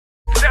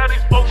how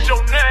these folks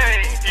your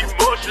name.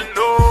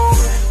 Emotional.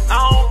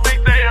 I don't think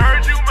they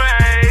heard you,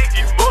 man.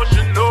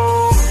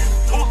 Emotional.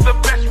 Who's the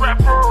best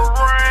rapper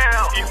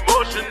around?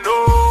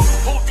 Emotional.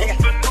 Who's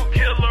the new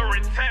killer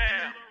in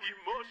town?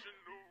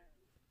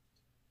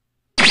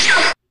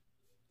 Emotional.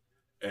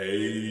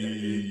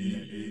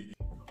 Hey.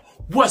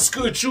 What's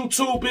good,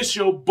 YouTube? It's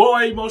your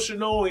boy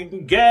Emotional,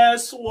 and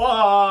guess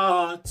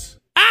what?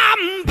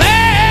 I'm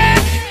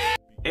back!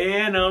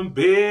 And I'm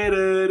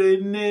better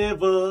than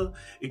ever.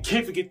 And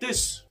can't forget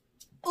this.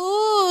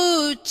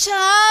 Ooh,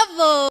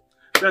 chavo.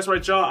 That's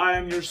right, y'all. I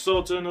am your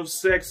sultan of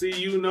sexy.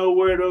 You know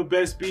where the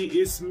best be.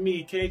 It's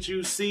me. Can't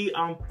you see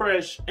I'm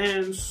fresh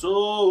and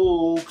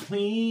so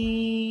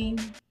clean?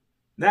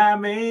 Nah,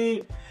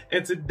 man.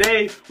 And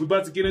today, we're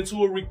about to get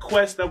into a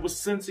request that was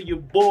sent to your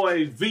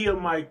boy via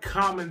my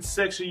comment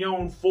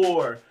section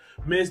for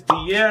Miss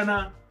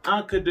Diana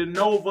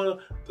Ankudinova.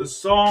 The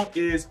song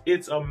is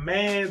It's a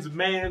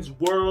Man's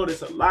World.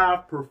 It's a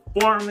live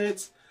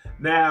performance.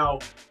 Now,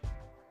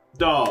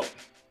 dog,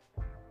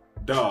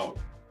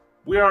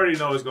 we already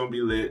know it's gonna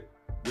be lit.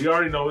 We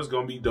already know it's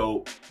gonna be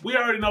dope. We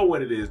already know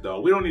what it is,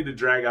 dog. We don't need to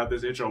drag out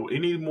this intro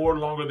any more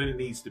longer than it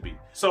needs to be.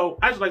 So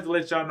I just like to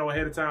let y'all know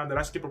ahead of time that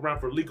I skip around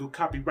for legal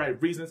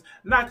copyright reasons.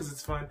 Not because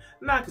it's fun,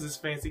 not because it's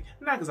fancy,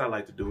 not because I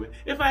like to do it.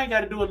 If I ain't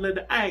gotta do it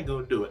later, I ain't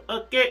gonna do it.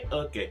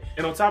 Okay.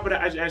 And on top of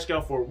that, I just ask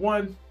y'all for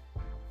 1,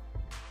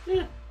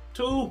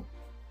 2,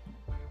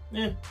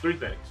 3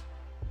 things.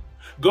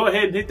 Go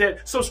ahead and hit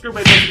that subscribe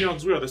button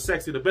because we are the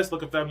sexy, the best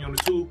looking family on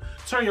the tube.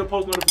 Turn your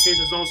post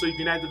notifications on so you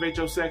can activate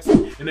your sex.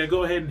 And then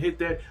go ahead and hit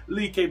that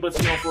lead K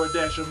button on for a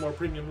dash of more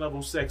premium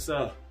level sex.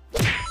 Hell.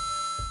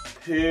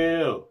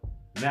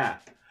 Nah.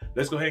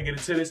 Let's go ahead and get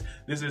into this.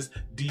 This is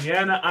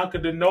Diana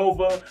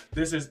Ankudinova.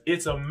 This is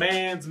It's a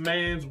Man's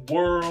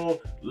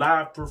World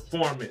live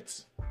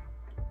performance.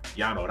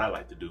 Y'all know what I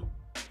like to do.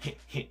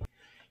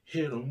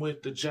 Hit him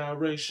with the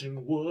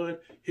gyration wood.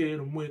 Hit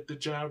him with the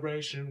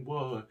gyration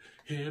wood.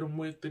 Hit him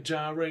with the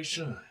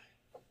gyration.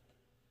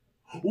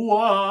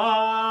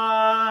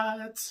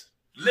 What?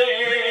 Let's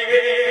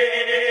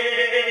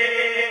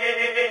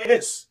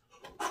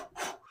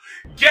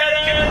get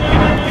it!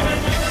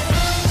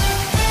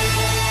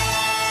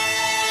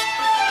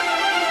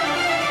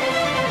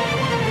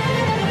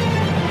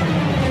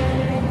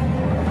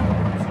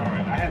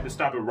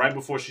 Stop it right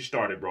before she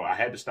started, bro. I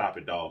had to stop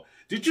it, dog.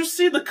 Did you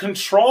see the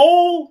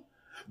control?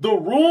 The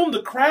room,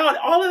 the crowd,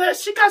 all of that?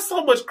 She got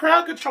so much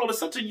crowd control at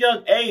such a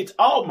young age.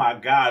 Oh my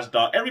gosh,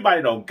 dog.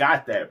 Everybody don't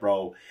got that,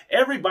 bro.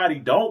 Everybody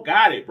don't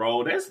got it,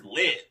 bro. That's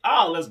lit.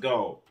 Oh, let's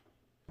go.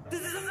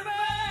 This is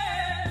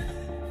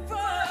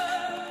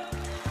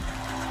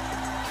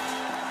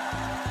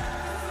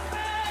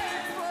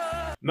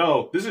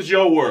No, this is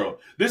your world.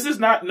 This is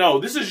not, no,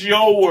 this is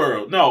your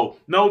world. No,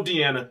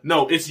 Deanna.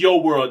 No, it's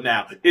your world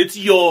now. It's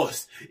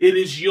yours. It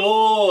is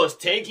yours.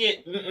 Take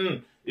it.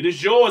 It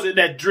is yours in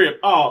that drip.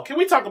 Oh, can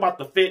we talk about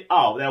the fit?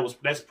 Oh,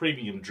 that's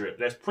premium drip.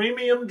 That's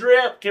premium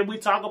drip. Can we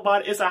talk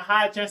about it? It's a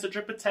high chance of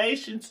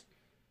dripitations.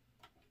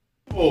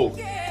 Oh.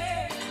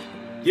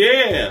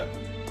 Yeah.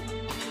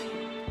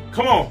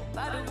 Come on.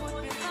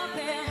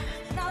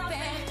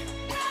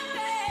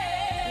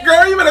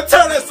 Girl, you better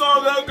turn that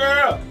song up,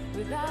 girl.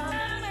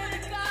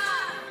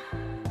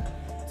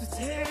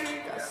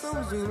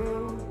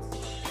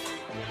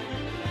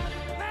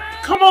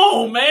 Come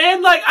on,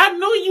 man. Like, I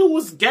knew you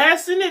was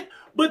gassing it,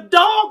 but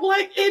dog,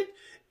 like it.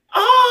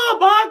 Oh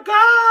my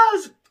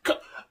gosh.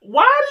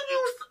 Why do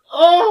you?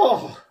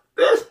 Oh,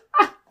 this.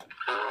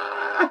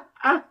 I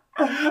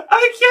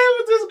can't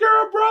with this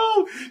girl,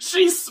 bro.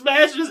 She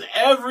smashes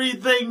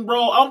everything,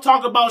 bro. I'm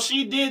talking about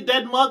she did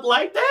that mug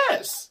like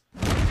this.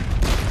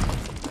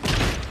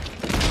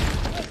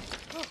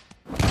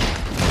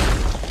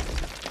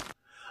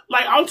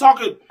 Like, I'm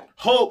talking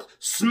Hulk,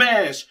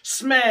 smash.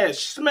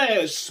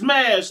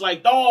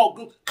 Like,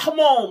 dog, come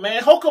on,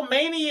 man.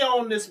 Hulkamania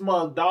on this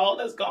mug, dog.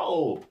 Let's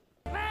go.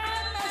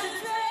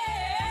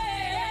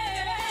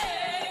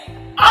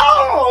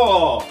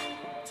 Oh!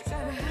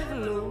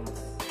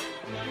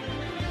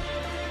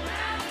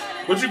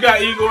 What you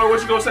got, Igor?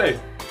 What you gonna say?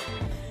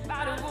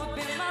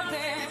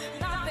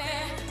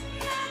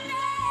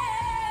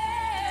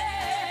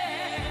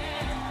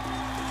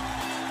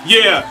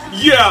 Yeah,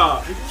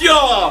 Igor,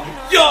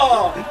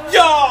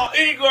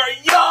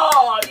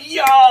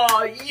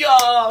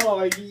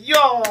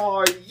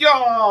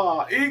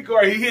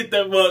 Igor, he hit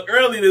that mug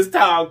early this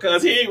time,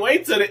 cuz he ain't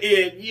wait till the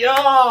end.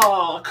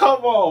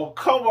 Come on,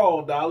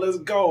 dog, let's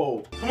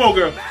go. Come on,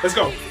 girl, let's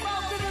go.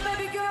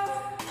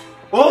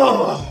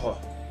 Oh.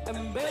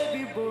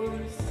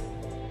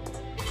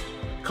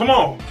 Come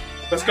on,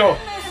 let's go.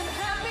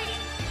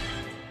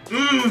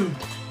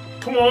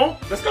 Come on,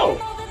 let's go.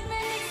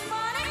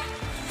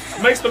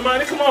 Makes the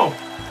money, come on.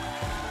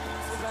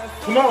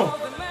 Come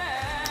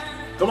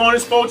on,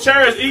 it's 4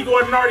 chairs.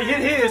 Igor done already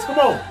hit his, come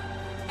on.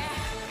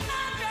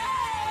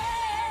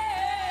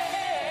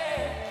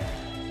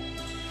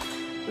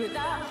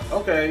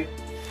 Okay.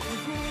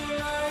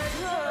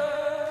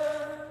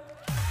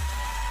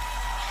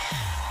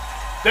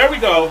 There we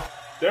go.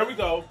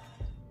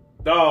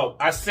 Dog,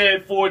 I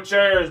said 4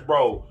 chairs,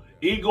 bro.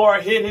 Igor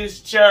hit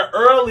his chair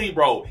early,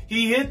 bro.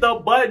 He hit the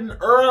button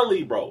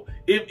early, bro.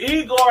 If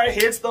Igor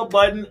hits the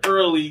button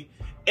early,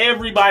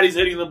 everybody's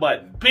hitting the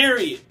button.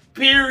 Period.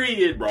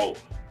 Period, bro.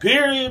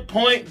 Period,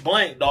 point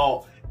blank,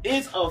 dog.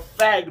 It's a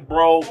fact,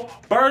 bro.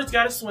 Birds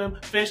gotta swim,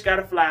 fish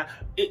gotta fly.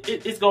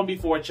 It's gonna be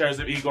 4 chairs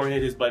if Igor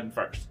hit his button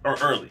first or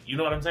early. You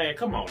know what I'm saying?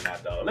 Come on now,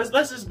 dog. Let's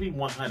just be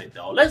 100,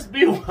 dog. Let's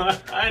be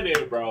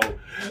 100, bro.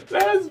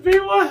 Let's be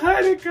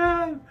 100,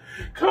 guys.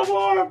 Come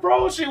on,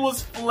 bro. She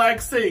was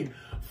flexing,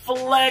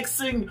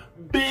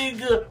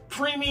 big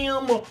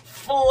premium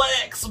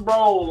flex,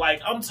 bro.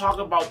 Like I'm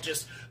talking about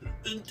just.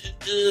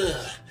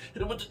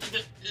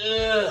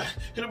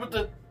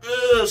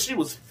 She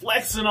was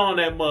flexing on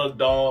that mug,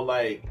 dog.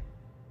 Like,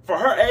 for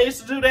her age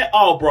to do that,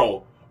 oh,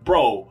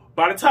 bro.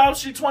 By the time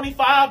she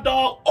 25,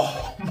 dog,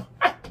 oh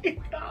my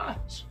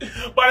gosh.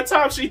 By the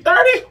time she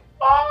 30,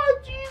 oh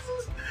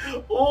Jesus,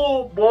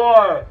 oh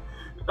boy.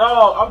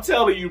 No, I'm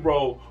telling you,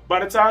 bro. By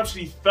the time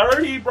she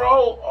 30,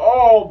 bro,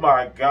 oh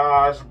my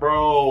gosh,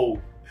 bro.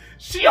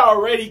 She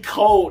already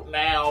cold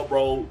now,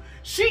 bro.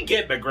 She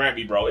getting the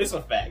Grammy, bro. It's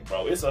a fact,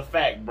 bro. It's a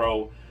fact,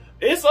 bro.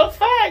 It's a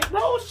fact,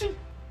 bro.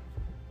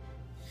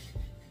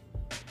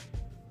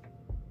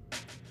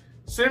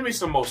 Send me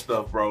some more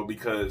stuff, bro,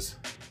 because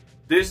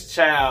this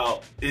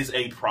child is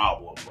a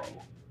problem, bro.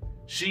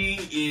 She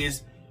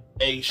is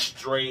a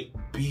straight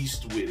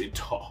beast with it,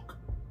 dog.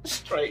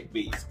 Straight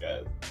beast,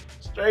 guys.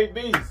 Straight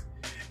beast.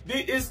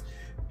 It's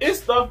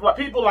stuff like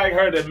people like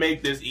her that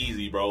make this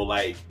easy, bro.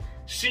 Like,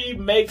 she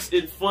makes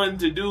it fun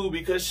to do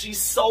because she's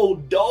so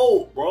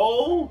dope,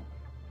 bro.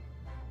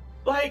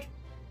 Like,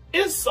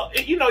 it's so,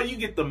 you know, you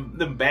get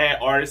them bad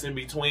artists in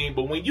between,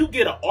 but when you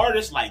get an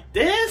artist like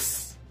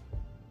this,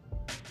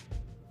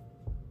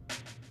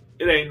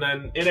 it ain't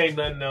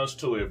nothing else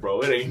to it, bro.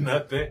 It ain't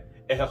nothing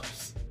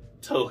else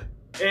to it.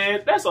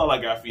 And that's all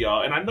I got for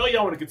y'all. And I know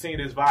y'all want to continue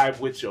this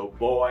vibe with your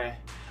boy.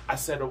 I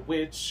said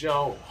with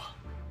your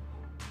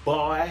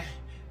boy.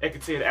 And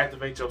continue to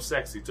activate your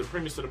sexy to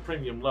the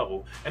premium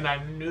level. And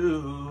I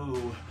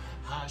knew,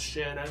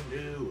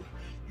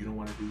 you don't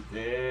want to do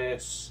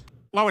this.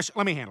 Lois,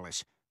 let me handle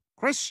this.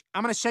 Chris,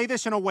 I'm going to say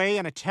this in a way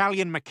an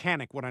Italian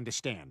mechanic would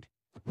understand.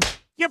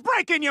 You're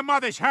breaking your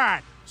mother's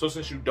heart! So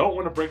since you don't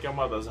want to break your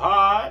mother's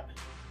heart,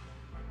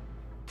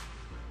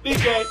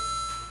 DJ,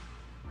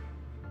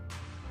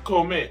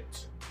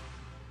 comment,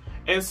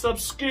 and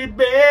subscribe.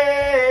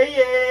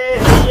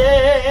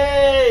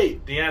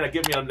 Deanna,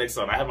 get me on the next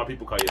song. I have my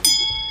people call you people.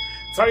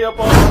 Turn your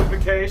post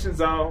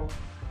notifications on.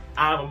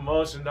 I'm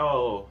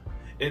emotional,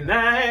 and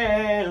I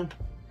am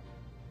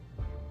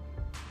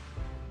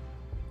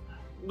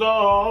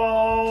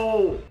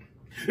gone.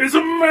 It's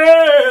a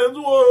man's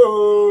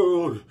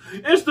world.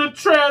 It's the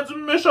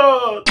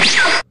transmission.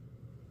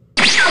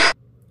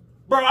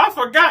 Bro, I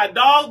forgot,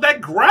 dog.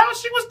 That growl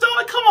she was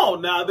doing? Come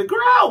on now. The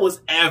growl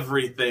was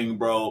everything,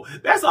 bro.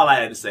 That's all I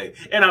had to say.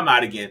 And I'm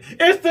out again.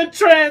 It's the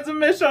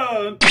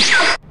transmission.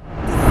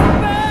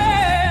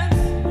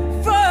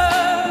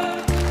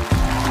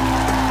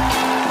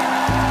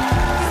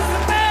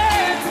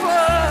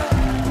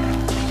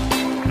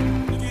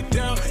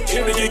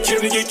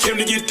 Came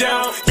to get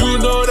down. You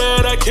know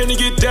that I came to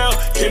get down.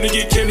 Came to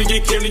get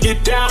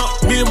down.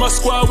 Me and my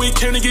squad, we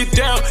came to get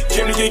down.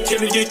 Came to get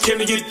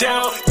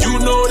down. You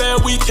know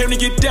that we came to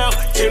get down.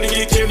 Came to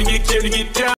get down.